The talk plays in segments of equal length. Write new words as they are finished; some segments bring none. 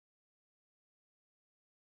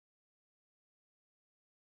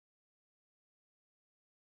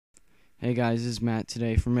Hey guys, this is Matt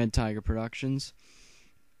today from Red Tiger Productions,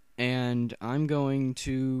 and I'm going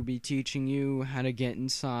to be teaching you how to get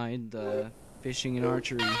inside the fishing and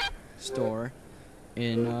archery store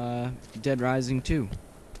in Dead Rising 2,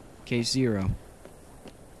 Case Zero.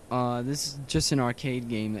 This is just an arcade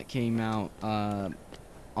game that came out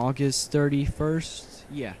August 31st.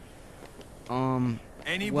 Yeah.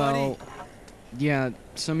 Anybody? Well, yeah,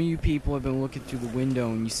 some of you people have been looking through the window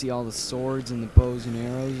and you see all the swords and the bows and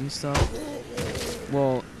arrows and stuff.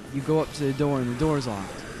 Well, you go up to the door and the door's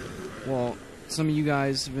locked. Well, some of you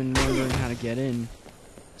guys have been wondering how to get in,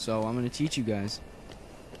 so I'm going to teach you guys.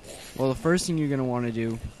 Well, the first thing you're going to want to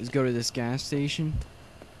do is go to this gas station.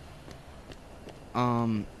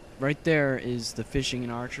 Right there is the fishing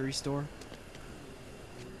and archery store.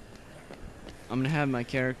 I'm going to have my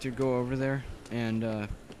character go over there and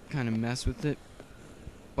kind of mess with it,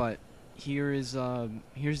 but here's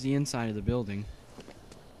the inside of the building.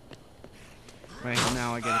 Right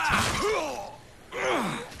now I get attacked.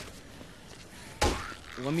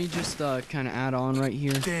 Let me just kind of add on right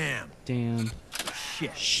here. Damn.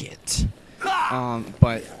 Shit.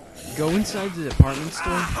 But go inside the department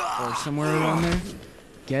store or somewhere around there.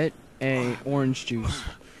 Get a orange juice.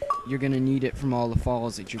 You're gonna need it from all the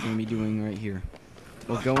falls that you're gonna be doing right here.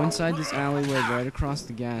 Well, go inside this alleyway right across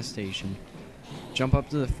the gas station. Jump up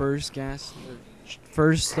to the first dumpster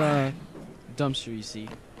you see,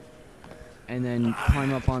 and then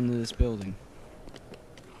climb up onto this building.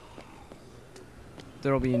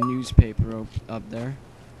 There'll be a newspaper up there.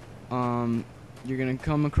 You're gonna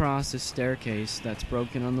come across a staircase that's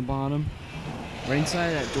broken on the bottom. Right inside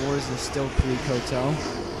that door is the Still Creek Hotel,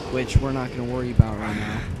 which we're not gonna worry about right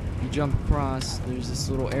now. You jump across, there's this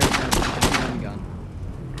little air vent with a handgun.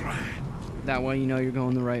 That way you know you're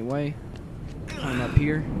going the right way. Climb up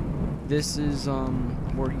here. This is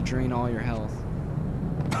where you drain all your health.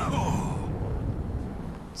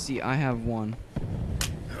 See, I have one.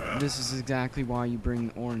 This is exactly why you bring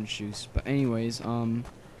the orange juice. But anyways,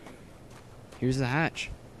 here's the hatch.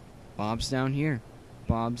 Bob's down here.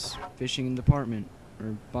 Bob's fishing department,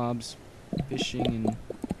 or Bob's fishing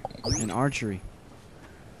and archery.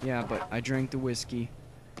 Yeah, but I drank the whiskey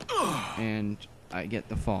and I get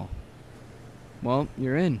the fall. Well,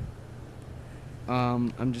 you're in.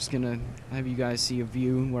 I'm just gonna have you guys see a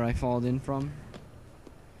view where I falled in from.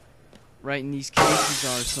 Right in these cases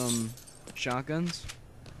are some shotguns.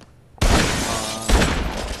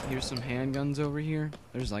 Here's some handguns over here.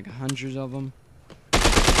 There's like hundreds of them.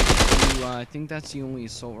 I think that's the only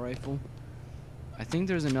assault rifle. I think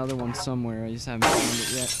there's another one somewhere. I just haven't found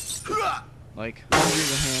it yet. Like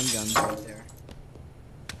hundreds of handguns right there.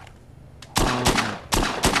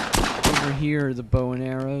 Over here are the bow and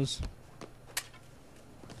arrows.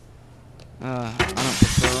 I don't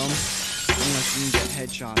prefer them unless you can get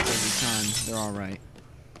headshots every time. They're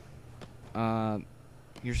alright.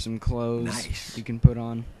 Here's some clothes you can put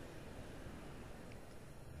on.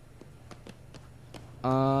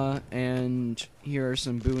 And here are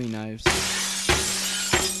some Bowie knives.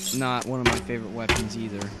 Not one of my favorite weapons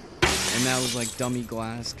either. And that was like dummy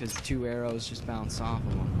glass because 2 arrows just bounced off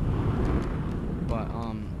of them. But,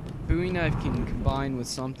 Bowie knife can combine with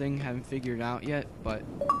something, haven't figured out yet, but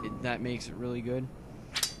that makes it really good.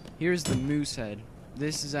 Here's the moose head.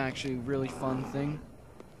 This is actually a really fun thing.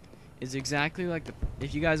 It's exactly like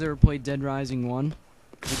if you guys ever played Dead Rising 1,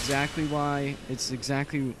 exactly like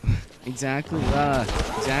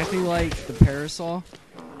the parasol.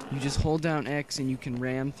 You just hold down X and you can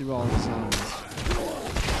ram through all the zombies.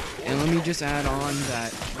 And let me just add on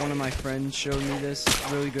that one of my friends showed me this,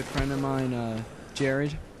 a really good friend of mine,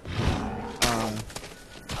 Jared.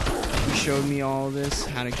 He showed me all of this,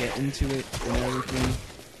 how to get into it and everything.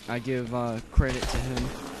 I give credit to him.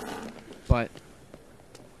 But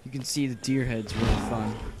you can see the deer head's really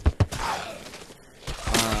fun.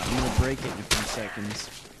 I'm gonna break it in a few seconds.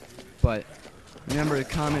 But remember to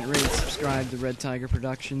comment, rate, subscribe to Red Tiger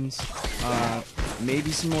Productions.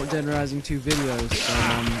 Maybe some more Dead Rising 2 videos, so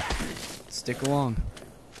stick along.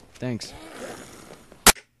 Thanks.